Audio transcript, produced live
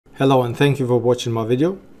Hello and thank you for watching my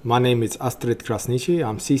video. My name is Astrid Krasniqi.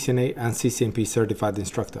 I'm CCNA and CCNP certified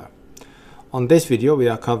instructor. On this video we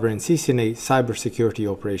are covering CCNA Cybersecurity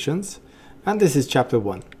Operations, and this is Chapter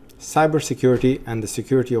 1, Cybersecurity and the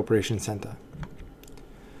Security Operations Center.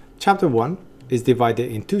 Chapter 1 is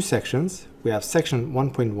divided in two sections. We have Section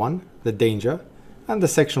 1.1, the danger, and the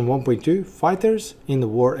Section 1.2, fighters in the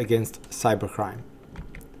war against cybercrime.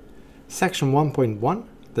 Section 1.1,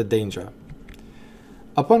 the danger.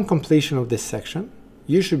 Upon completion of this section,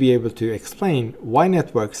 you should be able to explain why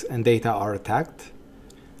networks and data are attacked,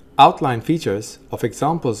 outline features of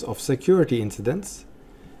examples of security incidents,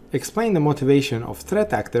 explain the motivation of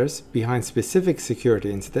threat actors behind specific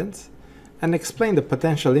security incidents, and explain the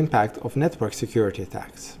potential impact of network security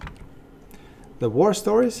attacks. The war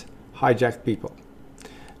stories, hijacked people.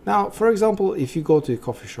 Now, for example, if you go to a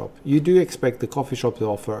coffee shop, you do expect the coffee shop to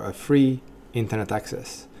offer a free internet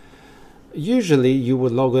access. Usually you will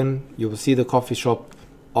log in, you will see the coffee shop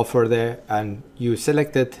offer there, and you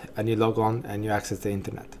select it and you log on and you access the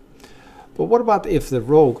internet. But what about if the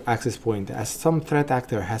rogue access point, as some threat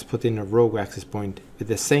actor has put in a rogue access point with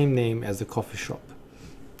the same name as the coffee shop?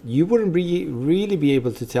 You wouldn't really be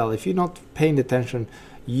able to tell. If you're not paying attention,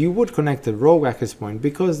 you would connect the rogue access point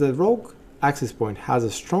because the rogue access point has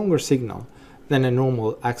a stronger signal than a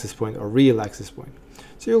normal access point or real access point.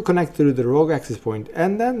 So you'll connect through the rogue access point,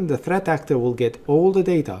 and then the threat actor will get all the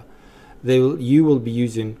data you will be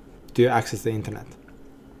using to access the internet.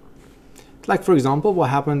 Like, for example,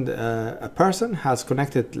 what happened, a person has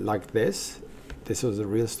connected like this. This was a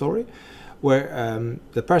real story where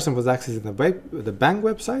the person was accessing the bank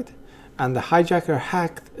website, and the hacker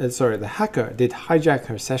did hijack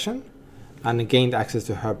her session and gained access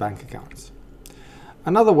to her bank accounts.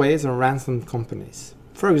 Another way is on ransom companies.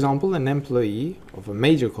 For example, an employee of a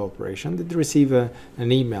major corporation did receive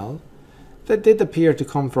an email that did appear to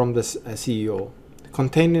come from the CEO,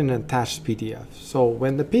 containing an attached PDF. So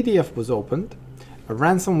when the PDF was opened, a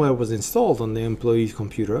ransomware was installed on the employee's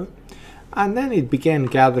computer, and then it began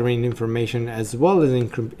gathering information as well as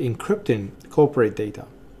encrypting corporate data.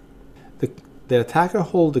 The attacker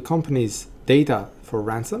holds the company's data for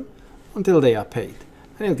ransom until they are paid.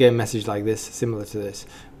 And you'll get a message like this, similar to this.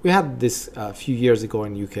 We had this a few years ago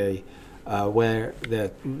in UK where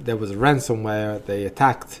there was a ransomware. They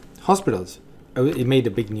attacked hospitals. It made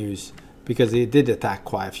a big news because it did attack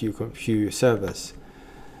quite a few servers.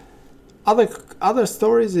 Other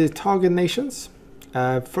stories is target nations.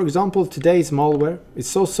 For example, today's malware is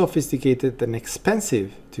so sophisticated and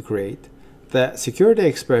expensive to create that security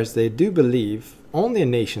experts, they do believe only a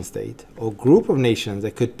nation state or group of nations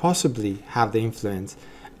that could possibly have the influence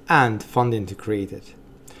and funding to create it.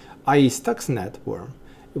 i.e. Stuxnet worm.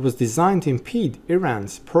 It was designed to impede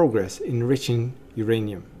Iran's progress in enriching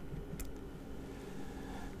uranium.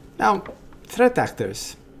 Now, threat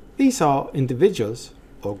actors. These are individuals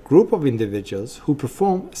or group of individuals who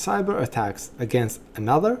perform cyber attacks against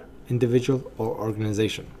another individual or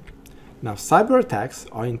organization. Now, cyber attacks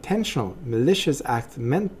are intentional, malicious acts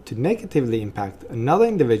meant to negatively impact another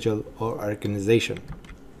individual or organization.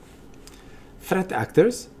 Threat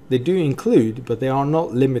actors, they do include, but they are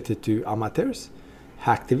not limited to, amateurs,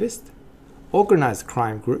 hacktivists, organized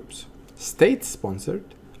crime groups,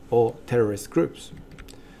 state-sponsored, or terrorist groups.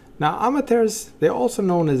 Now, amateurs, they're also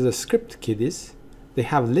known as the script kiddies. They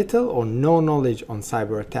have little or no knowledge on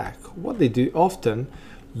cyber attack. What they do often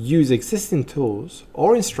use existing tools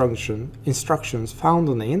or instructions found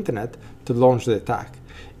on the internet to launch the attack.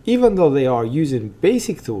 Even though they are using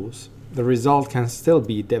basic tools, the result can still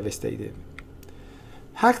be devastating.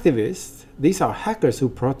 Hacktivists, these are hackers who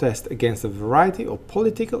protest against a variety of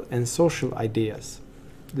political and social ideas.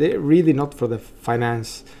 They're really not for the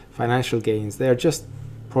financial gains, they are just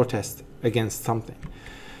protest against something.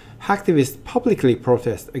 Hacktivists publicly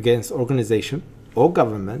protest against organizations or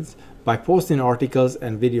governments by posting articles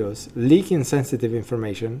and videos, leaking sensitive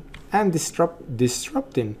information, and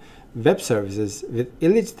disrupting web services with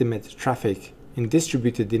illegitimate traffic in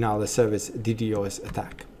distributed denial of service (DDoS)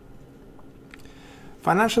 attack.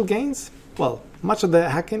 Financial gains? Well, much of the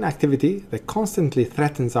hacking activity that constantly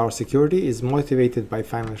threatens our security is motivated by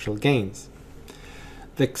financial gains.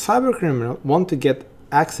 The cybercriminal want to get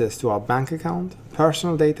access to our bank account,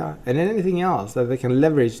 personal data, and anything else that they can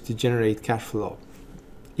leverage to generate cash flow,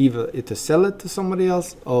 either to sell it to somebody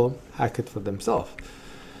else or hack it for themselves.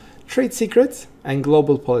 Trade secrets and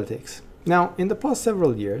global politics. Now, in the past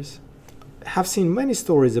several years, have seen many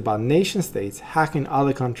stories about nation states hacking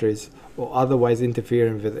other countries or otherwise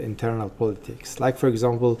interfering with internal politics. Like, for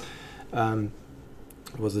example,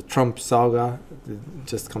 was the Trump saga, it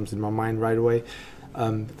just comes in my mind right away.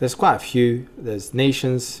 There's quite a few. There's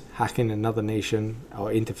nations hacking another nation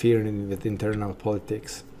or interfering with internal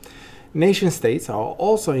politics. Nation states are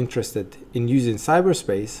also interested in using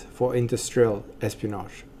cyberspace for industrial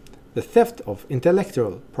espionage. The theft of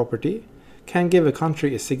intellectual property can give a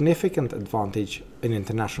country a significant advantage in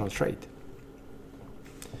international trade.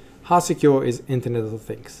 How secure is Internet of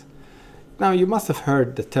Things? Now, you must have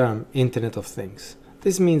heard the term Internet of Things.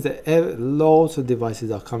 This means that loads of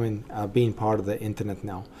devices are being part of the internet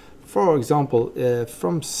now. For example,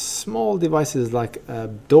 from small devices like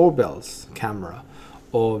doorbells, camera,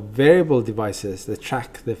 or variable devices that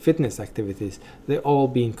track the fitness activities, they're all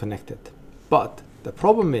being connected. But the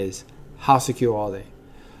problem is, how secure are they?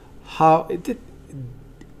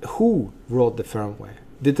 Who wrote the firmware?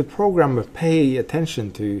 Did the programmer pay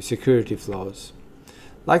attention to security flaws?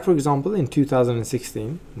 Like, for example, in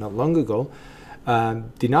 2016, not long ago,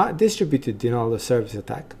 distributed denial of service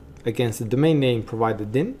attack against the domain name provider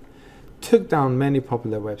DIN took down many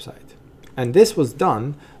popular websites. And this was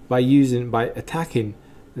done by attacking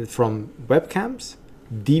from webcams,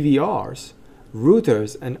 DVRs,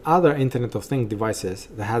 routers, and other Internet of Things devices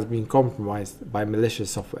that has been compromised by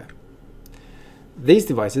malicious software. These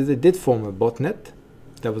devices, they did form a botnet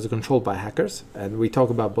that was controlled by hackers, and we talk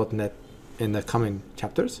about botnet in the coming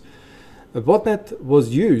chapters. A botnet was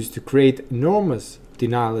used to create enormous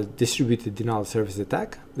distributed denial of service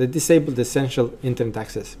attack that disabled essential internet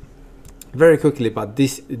access. Very quickly about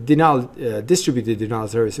this distributed denial of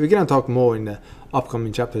service, we're going to talk more in the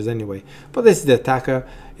upcoming chapters anyway, but this is the attacker.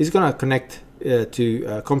 He's going to connect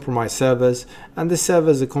to compromised servers, and the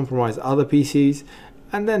servers will compromise other PCs,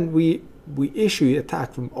 and then we issue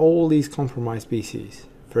attack from all these compromised PCs,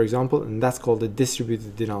 for example, and that's called the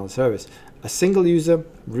distributed denial of service. A single user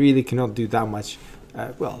really cannot do that much,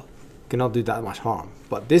 cannot do that much harm,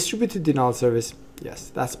 but distributed denial of service, yes,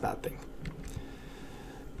 that's a bad thing.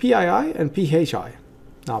 PII and PHI.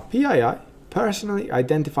 Now, PII, personally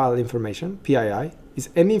identifiable information, PII, is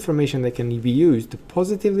any information that can be used to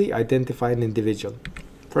positively identify an individual.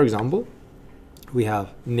 For example, we have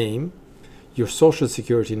name, your social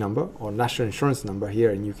security number or national insurance number here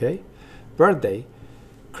in UK, birthday,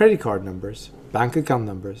 credit card numbers, bank account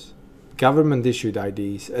numbers, government issued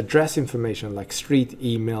IDs, address information like street,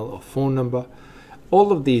 email, or phone number.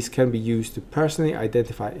 All of these can be used to personally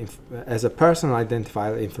identify as a personal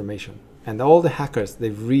identifiable information. And all the hackers,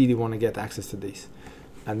 they really want to get access to these.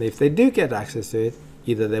 And if they do get access to it,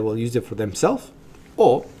 either they will use it for themselves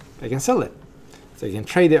or they can sell it. So you can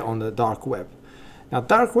trade it on the dark web. Now,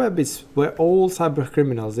 dark web is where all cyber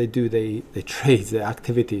criminals, they trade their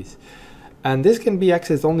activities. And this can be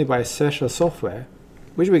accessed only by special software,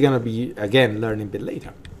 which we're going to be, again, learning a bit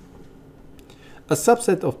later. A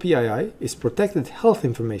subset of PII is protected health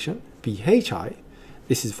information, PHI.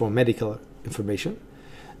 This is for medical information.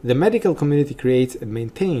 The medical community creates and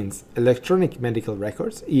maintains electronic medical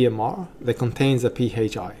records, EMR, that contains a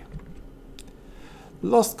PHI.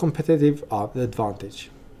 Lost competitive advantage.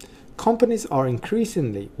 Companies are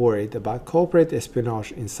increasingly worried about corporate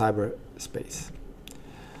espionage in cyberspace.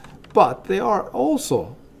 But there are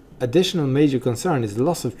also additional major concern is the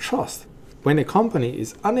loss of trust when a company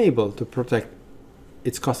is unable to protect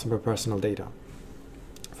its customer personal data.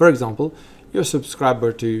 For example, you're a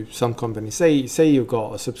subscriber to some company. Say you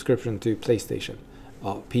got a subscription to PlayStation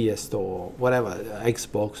or PS Store or whatever,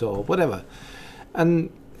 Xbox or whatever, and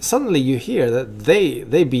suddenly you hear that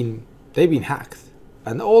they've been hacked,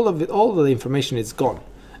 and all of the information is gone,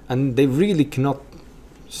 and they really cannot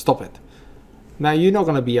stop it. Now you're not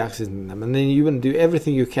going to be accessing them, and then you're going to do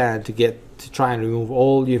everything you can to try and remove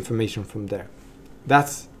all the information from there.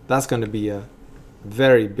 That's going to be a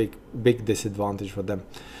very big disadvantage for them.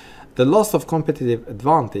 The loss of competitive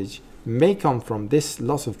advantage may come from this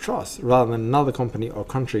loss of trust rather than another company or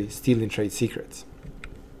country stealing trade secrets.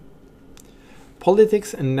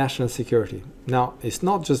 Politics and national security. Now, it's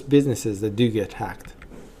not just businesses that do get hacked.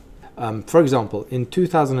 For example, in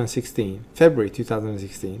February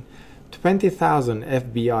 2016, 20,000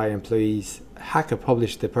 FBI employees hacker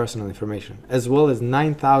published their personal information, as well as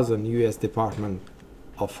 9,000 US Department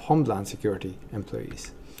of Homeland Security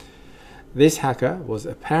employees. This hacker was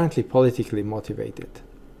apparently politically motivated.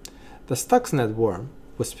 The Stuxnet worm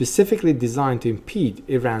was specifically designed to impede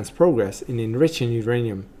Iran's progress in enriching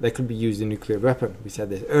uranium that could be used in nuclear weapon. We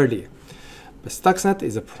said this earlier. But Stuxnet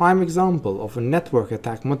is a prime example of a network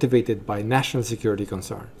attack motivated by national security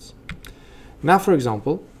concerns. Now, for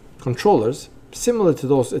example, controllers similar to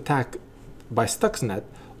those attacked by Stuxnet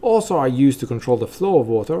also are used to control the flow of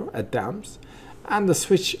water at dams and the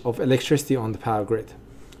switch of electricity on the power grid.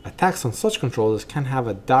 Attacks on such controllers can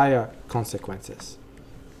have dire consequences.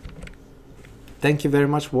 Thank you very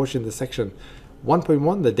much for watching the section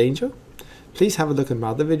 1.1, the danger. Please have a look at my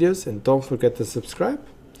other videos and don't forget to subscribe.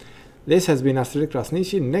 This has been Astrid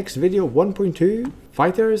Krasniqi. Next video 1.2,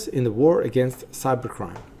 fighters in the war against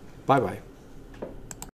cybercrime. Bye bye.